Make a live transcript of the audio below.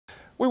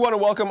We want to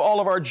welcome all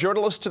of our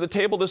journalists to the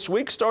table this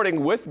week,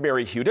 starting with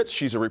Mary Huditz.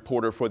 She's a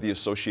reporter for the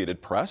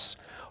Associated Press.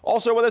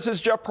 Also with us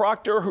is Jeff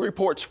Proctor, who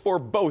reports for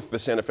both the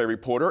Santa Fe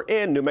Reporter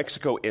and New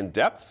Mexico In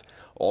Depth.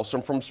 Also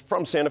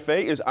from Santa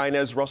Fe is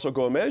Inez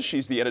Russell-Gomez.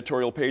 She's the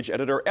editorial page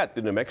editor at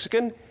the New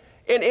Mexican.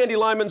 And Andy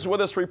Lyman's with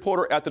us,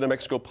 reporter at the New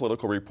Mexico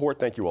Political Report.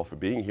 Thank you all for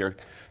being here.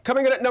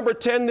 Coming in at number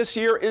 10 this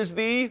year is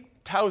the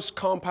Taos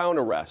compound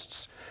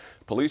arrests.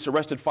 Police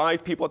arrested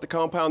 5 people at the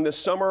compound this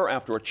summer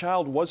after a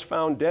child was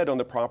found dead on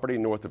the property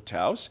north of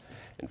Taos.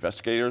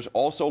 Investigators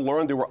also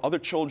learned there were other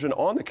children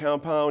on the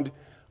compound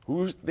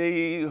who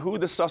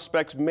the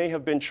suspects may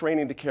have been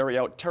training to carry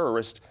out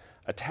terrorist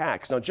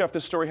attacks. Now, Jeff,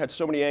 this story had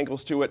so many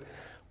angles to it.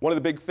 One of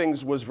the big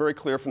things was very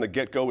clear from the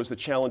get-go is the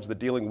challenge of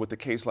dealing with a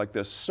case like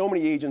this. So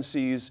many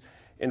agencies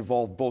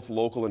involved, both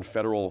local and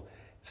federal.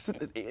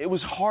 It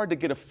was hard to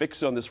get a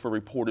fix on this for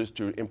reporters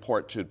to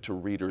impart to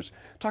readers.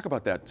 Talk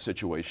about that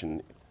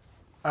situation.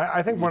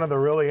 I think one of the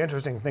really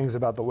interesting things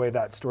about the way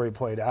that story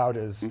played out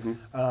is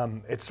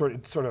it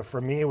sort of for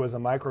me was a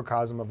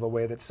microcosm of the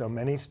way that so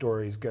many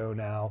stories go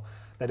now.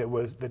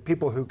 That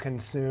people who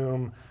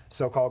consume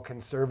so-called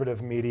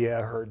conservative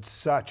media heard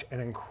such an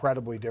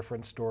incredibly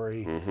different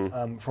story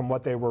from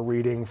what they were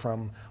reading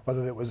from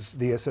whether it was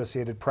the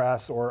Associated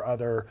Press or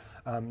other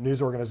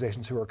news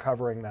organizations who were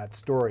covering that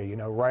story. You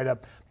know,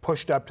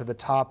 pushed up to the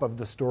top of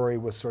the story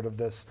was sort of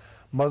this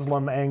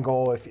Muslim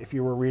angle, if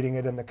you were reading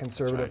it in the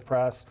conservative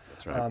press.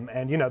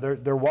 And you know,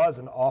 there was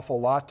an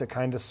awful lot to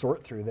kind of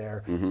sort through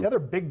there. The other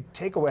big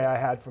takeaway I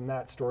had from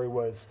that story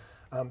was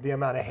the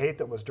amount of hate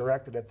that was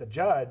directed at the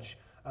judge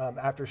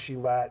after she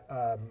let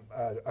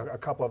a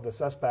couple of the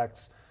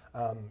suspects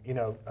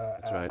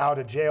out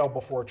of jail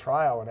before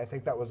trial. And I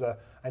think that was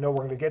I know we're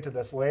going to get to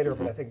this later,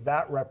 but I think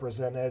that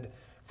represented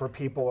for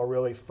people a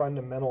really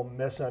fundamental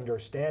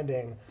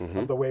misunderstanding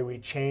of the way we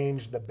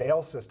changed the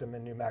bail system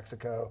in New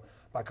Mexico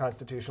by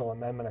constitutional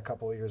amendment a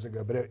couple of years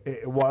ago. But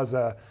it was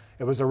a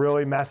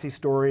really messy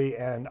story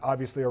and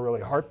obviously a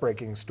really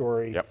heartbreaking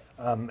story,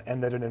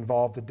 and that it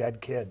involved a dead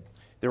kid.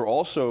 There were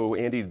also,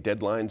 Andy,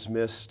 deadlines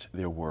missed.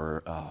 There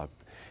were,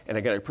 and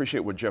again, I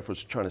appreciate what Jeff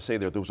was trying to say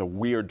there. There was a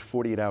weird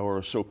 48-hour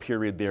or so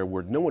period there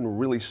where no one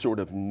really sort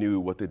of knew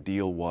what the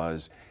deal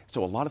was.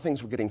 So a lot of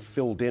things were getting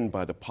filled in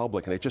by the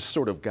public, and it just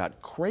sort of got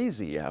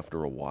crazy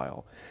after a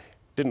while.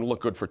 Didn't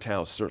look good for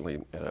Taos,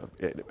 certainly,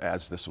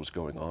 as this was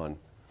going on.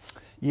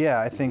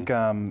 Yeah, I think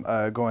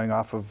going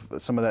off of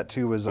some of that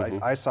too was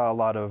I saw a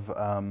lot of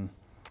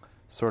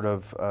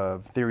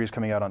theories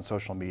coming out on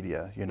social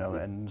media, you know,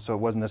 and so it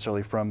wasn't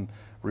necessarily from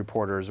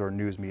reporters or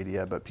news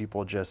media, but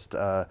people just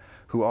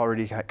who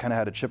already kind of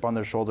had a chip on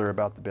their shoulder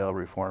about the bail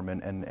reform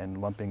and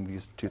lumping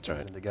these two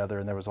things in together.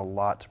 And there was a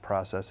lot to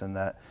process in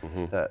that,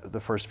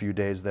 the first few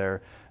days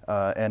there,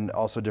 and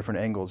also different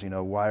angles. You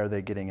know, why are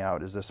they getting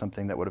out? Is this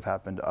something that would have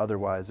happened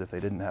otherwise if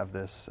they didn't have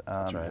this?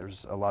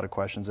 There's a lot of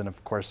questions, and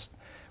of course,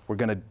 we're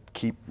going to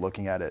keep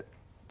looking at it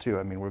too.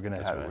 I mean, we're going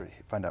to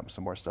find out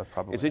some more stuff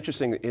probably. It's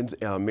interesting,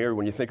 Mary,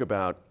 when you think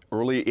about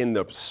early in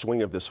the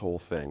swing of this whole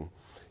thing,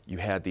 you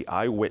had the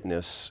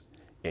eyewitness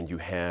and you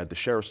had the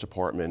sheriff's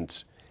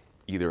department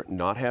either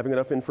not having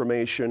enough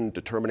information,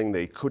 determining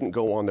they couldn't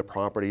go on the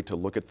property to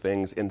look at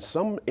things, and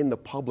some in the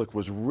public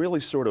was really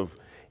sort of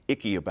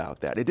icky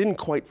about that. It didn't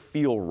quite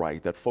feel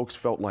right, that folks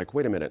felt like,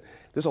 wait a minute,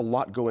 there's a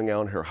lot going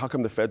on here. How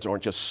come the feds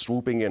aren't just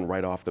swooping in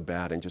right off the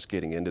bat and just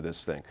getting into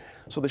this thing?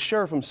 So the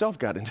sheriff himself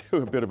got into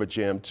a bit of a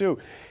jam too.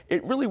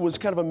 It really was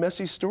kind of a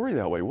messy story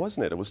that way,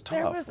 wasn't it? It was tough.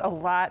 There was a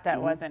lot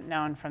that wasn't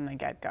known from the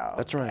get-go.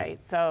 That's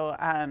right. So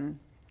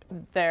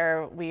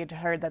we'd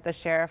heard that the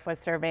sheriff was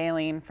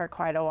surveilling for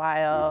quite a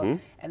while,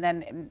 and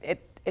then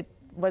it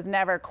was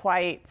never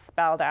quite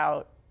spelled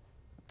out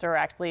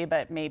directly,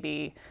 but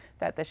maybe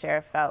that the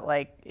sheriff felt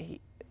like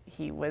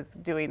he was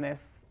doing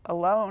this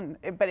alone.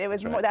 But it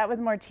was that was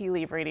more tea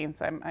leaf reading,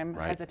 so I'm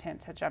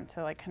hesitant to jump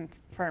to like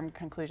confirm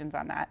conclusions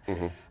on that.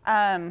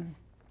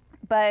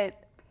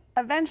 But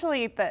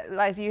eventually,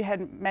 as you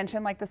had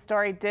mentioned, like the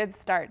story did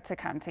start to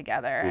come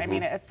together. I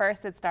mean, at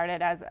first it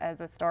started as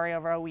a story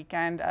over a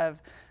weekend of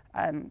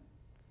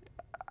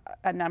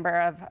a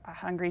number of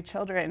hungry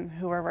children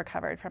who were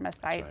recovered from a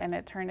site, and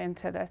it turned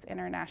into this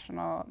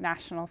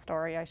national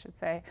story, I should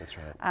say. That's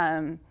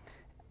right.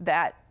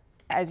 That,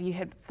 as you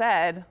had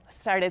said,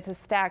 started to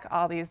stack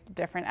all these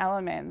different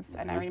elements.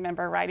 And I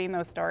remember writing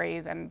those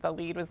stories, and the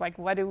lead was like,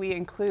 what do we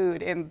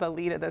include in the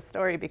lead of the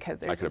story? Because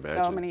there's just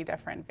so many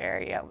different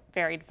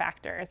varied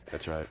factors.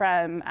 That's right.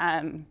 From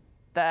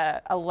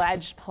the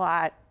alleged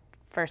plot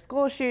for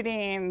school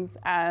shootings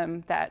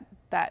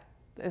that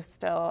is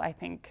still, I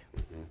think,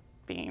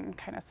 being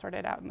kind of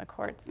sorted out in the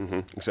courts.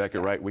 Exactly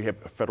right. We have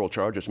federal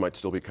charges might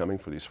still be coming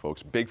for these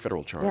folks, big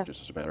federal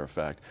charges, as a matter of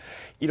fact.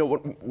 You know,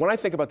 when I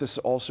think about this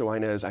also,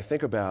 Inez, I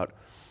think about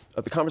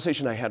the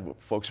conversation I had with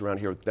folks around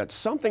here, that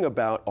something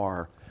about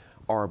our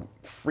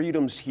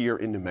freedoms here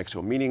in New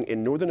Mexico, meaning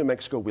in northern New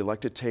Mexico, we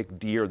like to take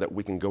deer that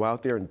we can go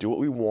out there and do what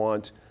we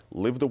want,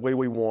 live the way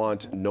we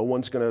want, no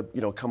one's gonna,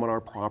 come on our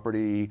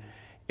property.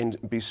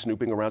 and be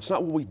snooping around. It's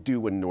not what we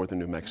do in northern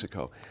New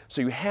Mexico.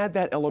 So you had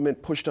that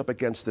element pushed up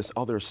against this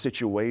other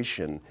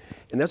situation,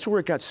 and that's where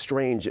it got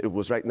strange. It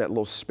was right in that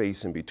little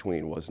space in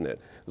between, wasn't it?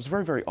 It was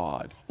very, very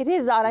odd. It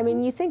is odd. I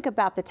mean, you think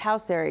about the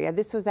Taos area.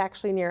 This was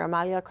actually near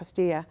Amalia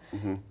Costilla.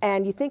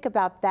 And you think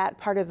about that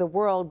part of the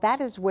world, that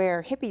is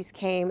where hippies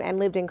came and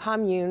lived in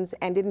communes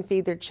and didn't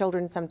feed their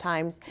children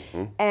sometimes.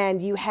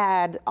 And you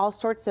had all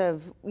sorts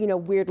of, you know,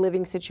 weird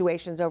living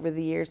situations over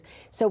the years.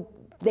 So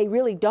they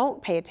really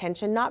don't pay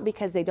attention, not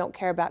because they don't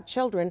care about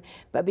children,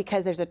 but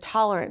because there's a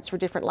tolerance for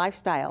different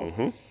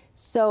lifestyles.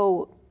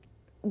 So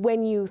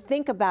when you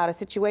think about a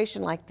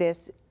situation like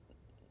this,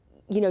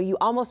 you know, you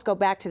almost go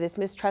back to this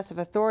mistrust of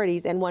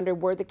authorities and wonder,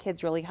 were the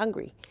kids really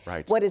hungry?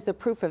 Right. What is the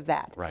proof of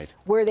that? Right.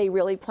 Were they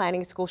really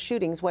planning school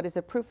shootings? What is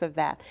the proof of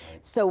that?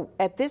 Right. So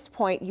at this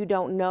point, you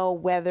don't know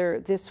whether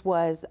this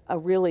was a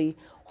really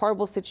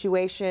horrible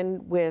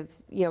situation with,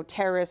 you know,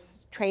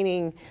 terrorists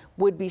training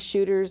would-be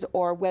shooters,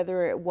 or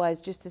whether it was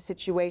just a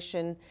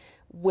situation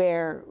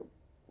where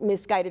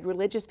misguided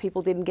religious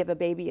people didn't give a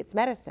baby its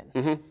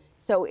medicine.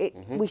 So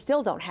we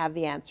still don't have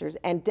the answers,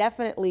 and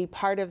definitely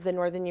part of the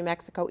northern New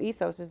Mexico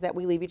ethos is that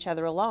we leave each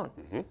other alone.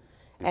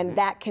 And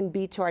that can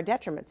be to our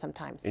detriment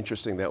sometimes.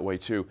 Interesting that way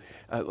too.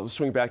 Let's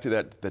swing back to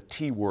the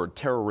T word,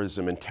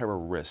 terrorism and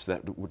terrorists,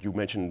 that what you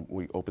mentioned,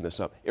 we opened this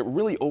up. It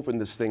really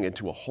opened this thing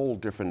into a whole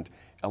different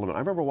element. I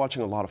remember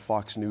watching a lot of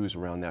Fox News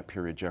around that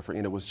period, Jeffrey,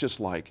 and it was just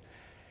like,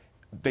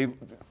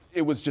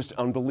 it was just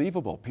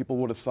unbelievable. People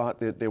would have thought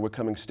that they were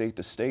coming state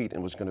to state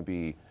and was going to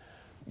be,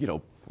 you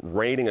know,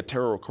 raining a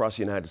terror across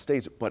the United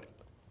States, but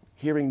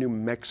hearing New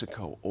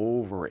Mexico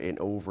over and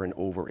over and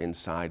over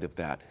inside of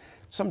that.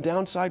 Some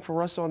downside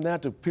for us on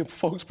that? Do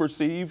folks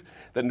perceive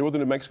that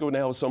northern New Mexico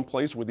now is some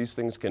place where these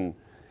things can,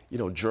 you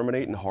know,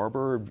 germinate and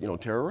harbor, you know,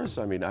 terrorists?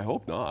 I mean, I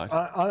hope not.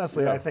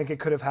 Honestly, I think it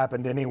could have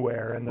happened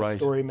anywhere, and the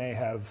story may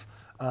have,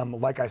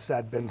 like I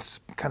said, been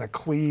kind of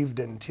cleaved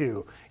in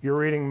two. You're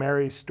reading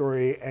Mary's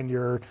story and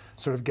you're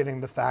sort of getting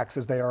the facts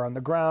as they are on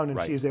the ground,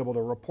 and she's able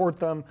to report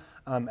them.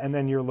 And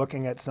then you're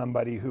looking at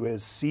somebody who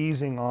is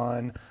seizing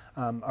on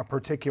a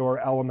particular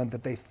element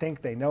that they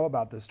think they know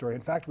about this story.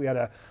 In fact,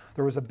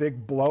 there was a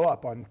big blow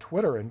up on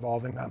Twitter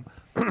involving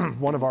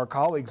one of our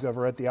colleagues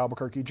over at the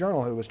Albuquerque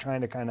Journal, who was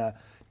trying to kind of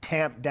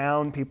tamp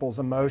down people's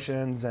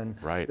emotions, and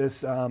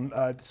this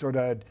sort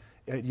of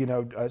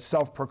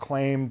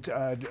self-proclaimed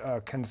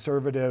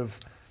conservative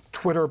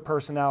Twitter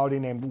personality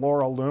named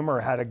Laura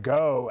Loomer had a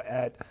go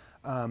at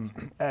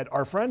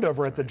our friend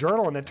over at the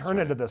Journal, and it turned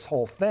into this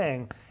whole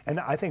thing. And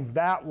I think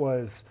that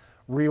was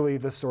really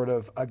the sort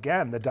of,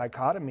 again, the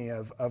dichotomy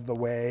of the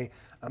way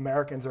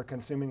Americans are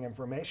consuming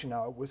information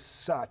now. It was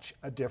such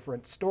a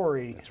different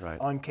story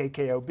on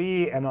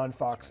KKOB and on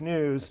Fox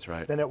News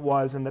than it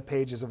was in the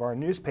pages of our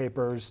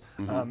newspapers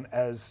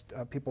as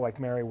people like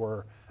Mary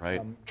were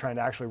trying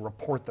to actually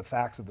report the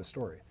facts of the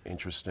story.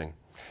 Interesting.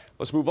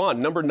 Let's move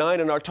on. Number 9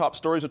 in our top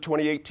stories of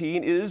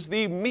 2018 is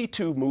the Me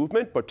Too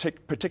movement,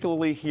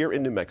 particularly here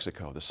in New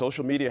Mexico. The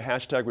social media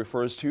hashtag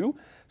refers to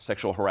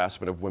sexual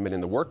harassment of women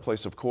in the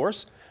workplace, of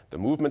course. The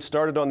movement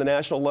started on the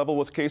national level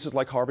with cases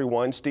like Harvey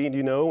Weinstein,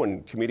 you know,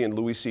 and comedian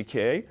Louis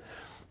C.K.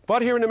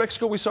 But here in New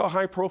Mexico, we saw a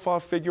high-profile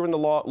figure in the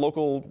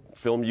local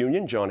film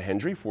union, John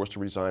Hendry, forced to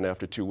resign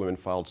after 2 women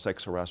filed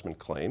sex harassment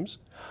claims.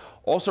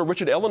 Also,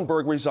 Richard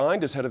Ellenberg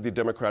resigned as head of the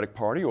Democratic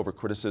Party over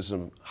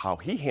criticism of how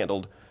he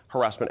handled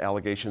harassment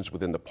allegations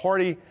within the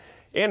party.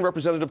 And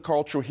Representative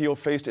Carl Trujillo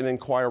faced an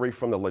inquiry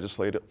from the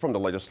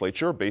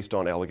legislature based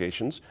on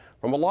allegations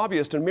from a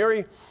lobbyist. And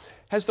Mary,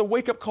 has the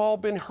wake-up call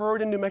been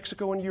heard in New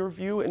Mexico in your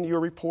view and your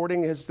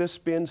reporting? Has this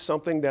been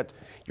something that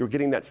you're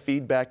getting that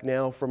feedback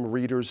now from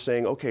readers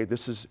saying, okay,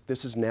 this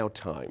is now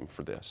time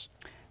for this?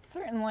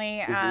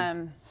 Certainly.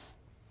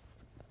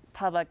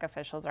 Public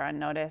officials are on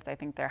notice. I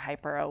think they're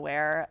hyper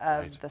aware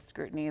of the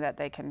scrutiny that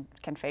they can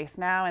face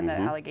now, and the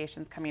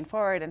allegations coming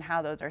forward, and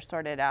how those are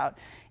sorted out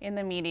in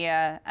the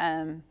media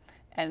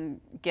and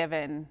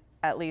given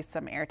at least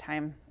some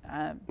airtime.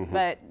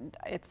 But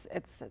it's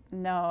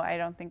no, I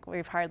don't think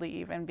we've hardly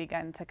even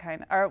begun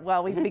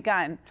to we've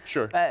begun,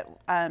 but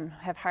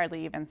have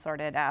hardly even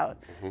sorted out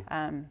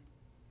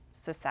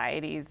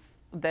society's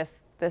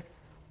this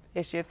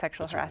issue of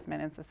sexual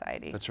harassment in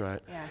society. That's right.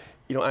 Yeah.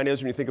 You know,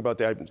 Inez, when you think about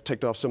that, I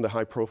ticked off some of the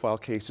high-profile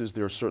cases.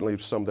 There are certainly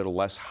some that are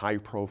less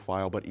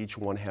high-profile, but each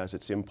one has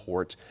its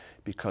import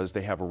because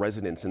they have a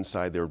resonance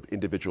inside their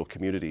individual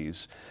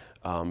communities.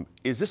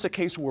 Is this a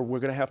case where we're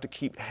going to have to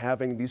keep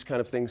having these kind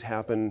of things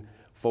happen,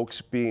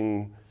 folks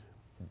being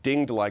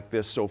dinged like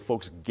this so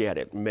folks get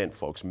it,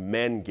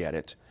 men get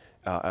it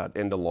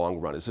in the long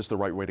run? Is this the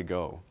right way to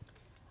go?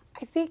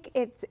 I think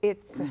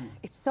it's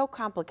so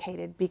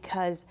complicated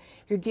because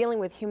you're dealing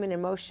with human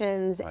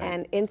emotions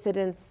and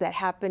incidents that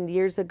happened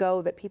years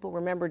ago that people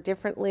remember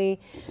differently.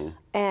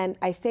 And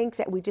I think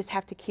that we just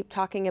have to keep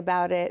talking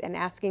about it and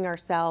asking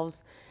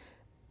ourselves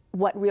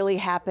what really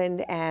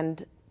happened.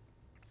 And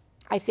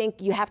I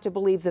think you have to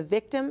believe the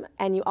victim,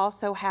 and you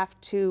also have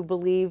to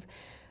believe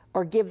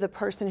or give the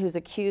person who's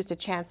accused a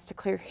chance to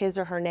clear his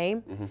or her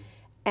name.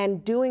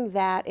 And doing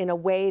that in a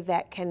way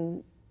that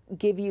can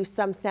give you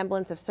some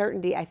semblance of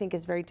certainty, I think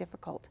is very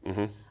difficult.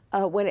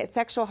 When it's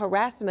sexual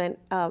harassment,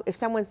 if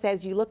someone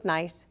says you look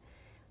nice,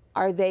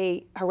 are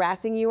they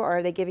harassing you or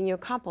are they giving you a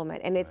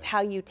compliment? And it's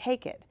how you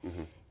take it.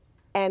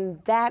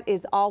 And that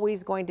is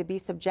always going to be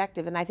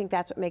subjective, and I think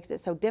that's what makes it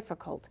so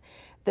difficult.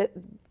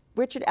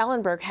 Richard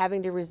Ellenberg,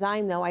 having to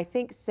resign, though, I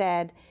think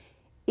said,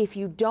 if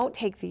you don't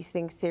take these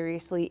things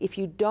seriously, if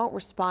you don't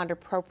respond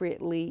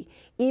appropriately,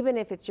 even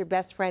if it's your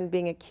best friend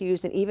being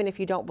accused, and even if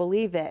you don't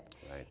believe it,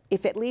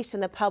 if at least in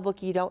the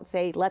public you don't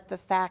say, let the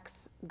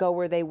facts go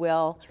where they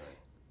will,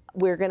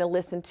 we're going to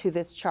listen to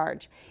this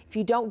charge. If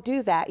you don't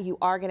do that, you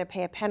are going to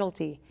pay a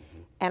penalty.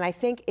 And I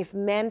think if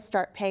men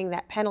start paying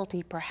that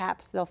penalty,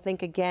 perhaps they'll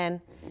think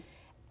again,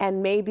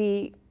 and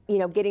maybe, you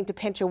know, getting to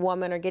pinch a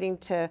woman or getting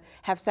to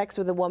have sex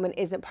with a woman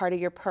isn't part of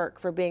your perk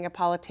for being a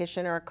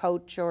politician or a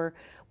coach or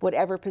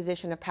whatever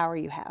position of power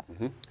you have.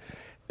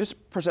 This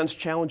presents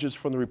challenges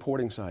from the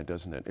reporting side,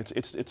 doesn't it?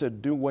 It's a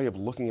new way of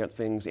looking at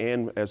things,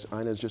 and as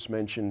Ina's just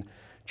mentioned,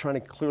 trying to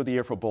clear the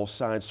air for both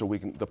sides so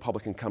the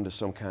public can come to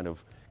some kind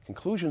of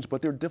conclusions,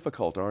 but they're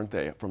difficult, aren't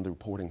they, from the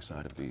reporting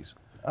side of these?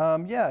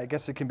 Yeah, I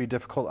guess it can be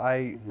difficult.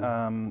 I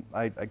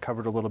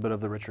covered a little bit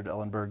of the Richard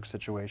Ellenberg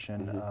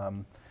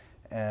situation,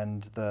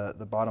 and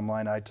the bottom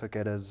line, I took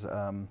it as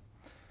I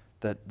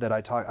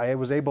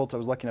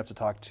was lucky enough to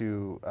talk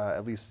to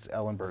at least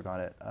Ellenberg on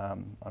it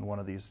on one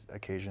of these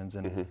occasions,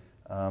 and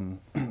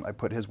I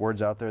put his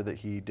words out there that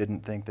he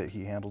didn't think that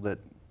he handled it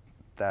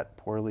that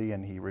poorly,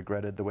 and he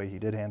regretted the way he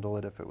did handle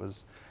it if it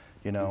was,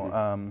 you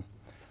know.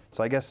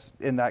 So I guess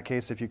in that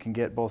case, if you can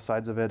get both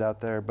sides of it out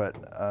there, but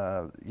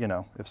you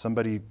know, if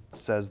somebody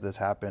says this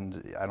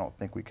happened, I don't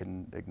think we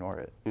can ignore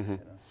it. You know?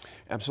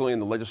 Absolutely,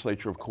 and the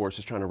legislature, of course,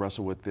 is trying to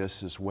wrestle with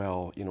this as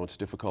well. You know, it's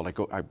difficult.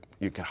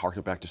 You can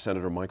harken back to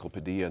Senator Michael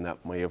Padilla, and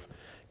that may have,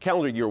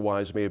 calendar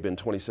year-wise, may have been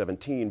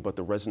 2017, but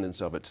the resonance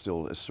of it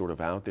still is sort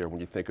of out there when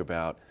you think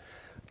about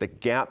the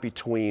gap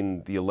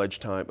between the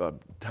alleged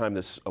time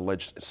this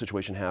alleged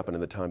situation happened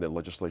and the time that the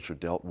legislature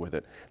dealt with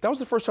it. That was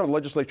the first time the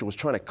legislature was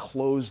trying to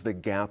close the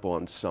gap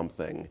on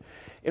something.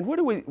 And where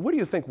do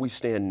you think we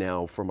stand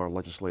now from our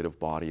legislative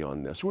body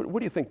on this? Where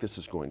do you think this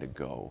is going to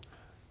go?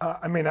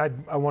 I mean, I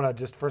want to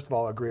just first of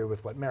all agree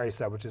with what Mary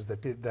said, which is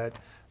that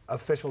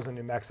officials in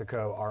New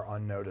Mexico are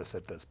on notice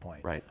at this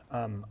point. Right.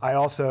 I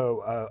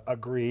also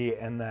agree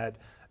in that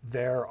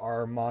there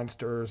are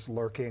monsters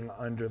lurking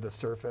under the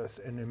surface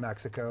in New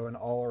Mexico and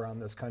all around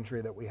this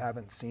country that we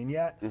haven't seen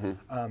yet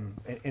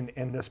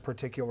in this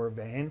particular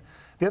vein.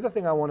 The other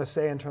thing I want to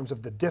say in terms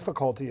of the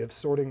difficulty of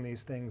sorting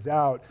these things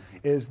out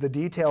is the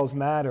details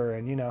matter,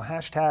 and you know,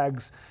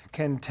 hashtags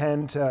can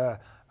tend to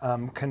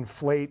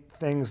conflate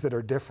things that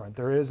are different.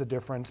 There is a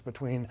difference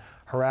between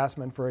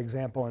harassment, for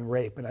example, and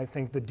rape, and I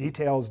think the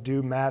details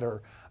do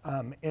matter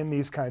in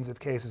these kinds of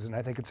cases, and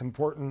I think it's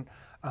important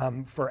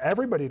for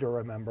everybody to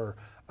remember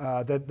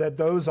that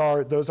those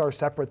are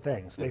separate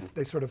things.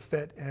 They sort of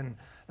fit in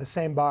the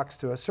same box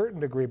to a certain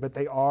degree, but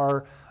they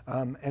are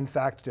in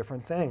fact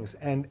different things.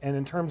 And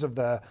in terms of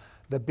the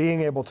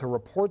being able to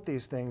report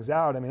these things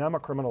out, I mean, I'm a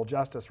criminal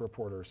justice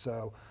reporter,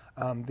 so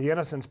the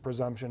innocence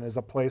presumption is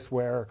a place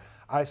where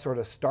I sort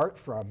of start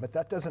from, but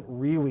that doesn't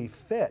really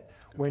fit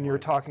when you're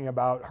talking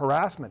about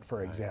harassment,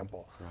 for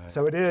example.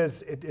 So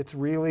it's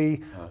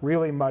really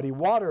muddy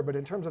water, but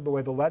in terms of the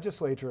way the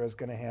legislature is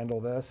going to handle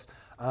this,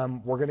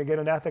 we're going to get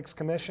an ethics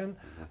commission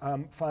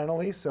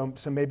finally, so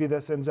maybe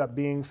this ends up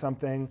being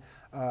something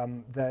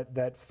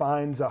that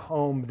finds a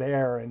home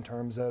there in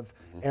terms of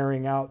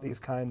airing out these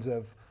kinds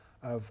of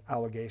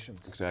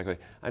allegations. Exactly.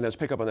 And let's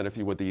pick up on that, if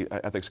you would, the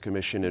Ethics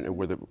Commission and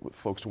where the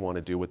folks want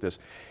to do with this.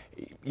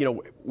 You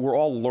know, we're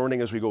all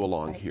learning as we go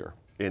along here,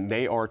 and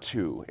they are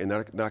too, and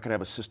they're not going to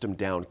have a system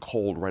down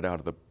cold right out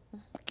of the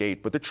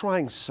gate, but they're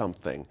trying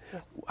something.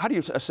 Yes. How do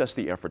you assess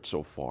the effort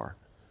so far?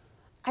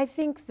 I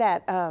think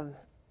that,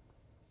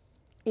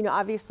 you know,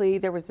 obviously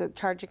there was a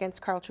charge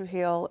against Carl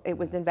Trujillo. It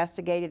was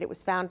investigated. It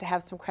was found to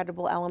have some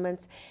credible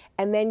elements.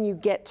 And then you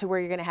get to where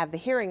you're going to have the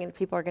hearing and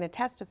people are going to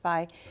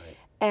testify.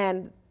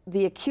 And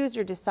the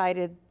accuser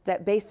decided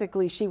that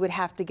basically she would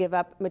have to give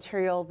up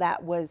material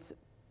that was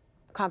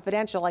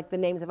confidential, like the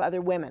names of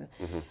other women,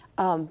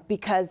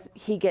 because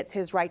he gets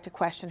his right to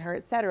question her,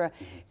 et cetera.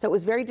 So it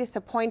was very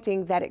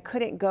disappointing that it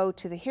couldn't go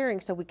to the hearing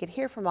so we could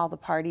hear from all the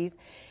parties.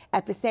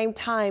 At the same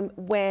time,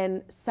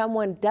 when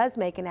someone does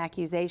make an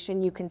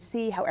accusation, you can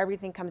see how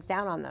everything comes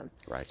down on them.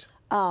 Right.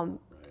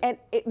 And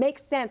it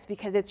makes sense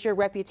because it's your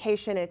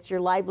reputation, it's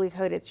your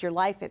livelihood, it's your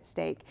life at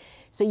stake.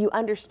 So you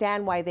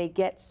understand why they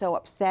get so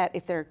upset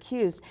if they're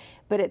accused.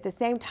 But at the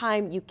same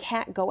time, you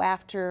can't go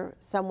after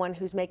someone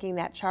who's making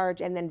that charge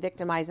and then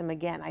victimize them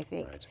again, I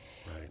think.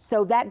 Right.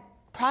 So that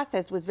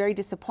process was very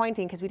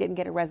disappointing because we didn't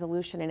get a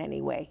resolution in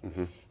any way.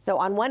 So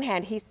on one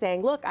hand, he's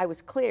saying, look, I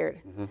was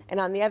cleared. And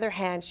on the other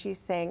hand, she's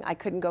saying, I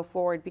couldn't go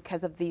forward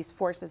because of these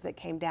forces that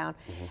came down.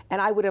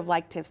 And I would have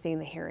liked to have seen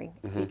the hearing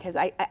because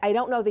I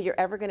don't know that you're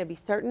ever going to be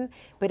certain,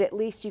 but at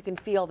least you can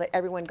feel that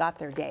everyone got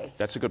their day.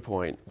 That's a good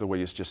point, the way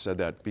you just said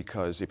that,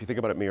 because if you think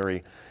about it,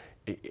 Mary,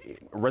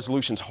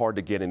 resolution's hard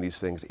to get in these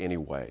things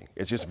anyway.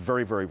 It's just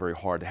very, very, very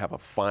hard to have a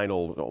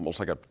final, almost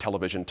like a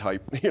television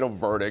type,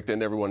 verdict,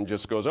 and everyone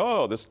just goes,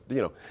 oh, this,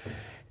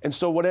 And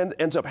so what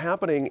ends up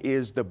happening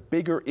is the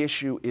bigger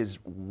issue is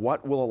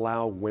what will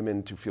allow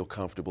women to feel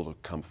comfortable to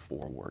come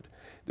forward.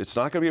 It's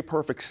not going to be a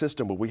perfect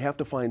system, but we have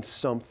to find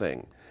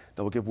something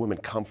that will give women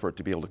comfort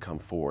to be able to come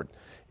forward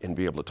and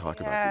be able to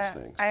talk about these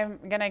things. I'm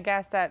going to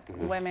guess that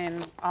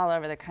women all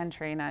over the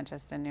country, not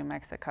just in New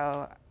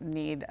Mexico,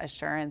 need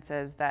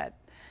assurances that,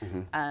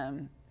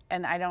 and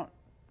they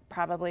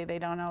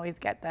don't always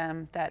get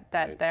them, that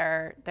Right.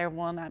 there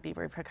will not be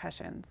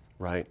repercussions.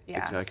 Right,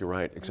 Yeah. exactly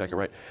right, exactly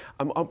right.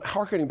 I'm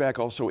harkening back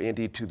also,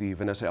 Andy, to the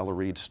Vanessa Ella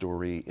Reed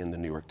story in the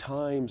New York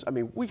Times. I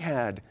mean, we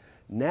had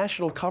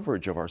national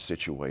coverage of our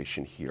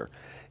situation here.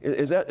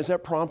 Is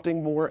that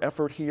prompting more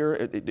effort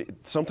here?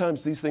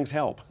 Sometimes these things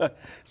help.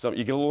 So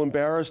you get a little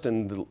embarrassed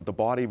and the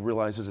body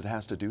realizes it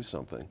has to do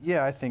something.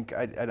 Yeah, I think,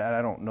 I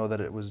don't know that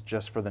it was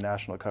just for the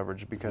national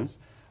coverage because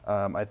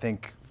I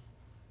think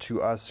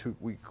to us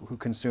who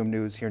consume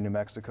news here in New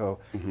Mexico,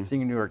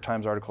 seeing a New York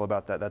Times article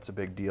about that's a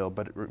big deal.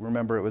 But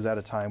remember, it was at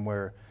a time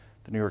where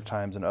the New York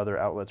Times and other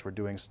outlets were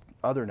doing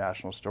other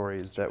national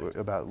stories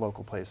about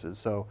local places.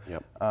 So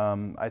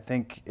I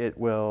think it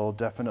will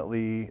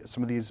definitely,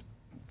 some of these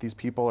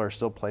people are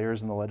still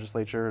players in the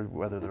legislature,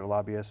 whether they're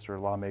lobbyists or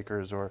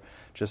lawmakers or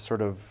just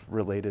sort of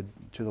related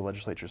to the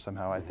legislature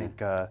somehow. I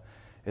think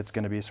it's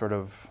going to be sort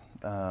of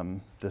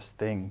this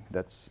thing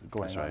that's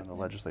going on in the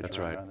legislature. That's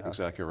right,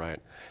 exactly right.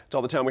 That's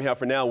all the time we have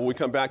for now. When we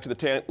come back to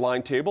the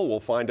line table, we'll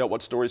find out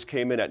what stories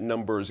came in at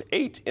numbers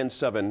 8 and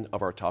 7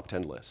 of our top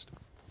 10 list.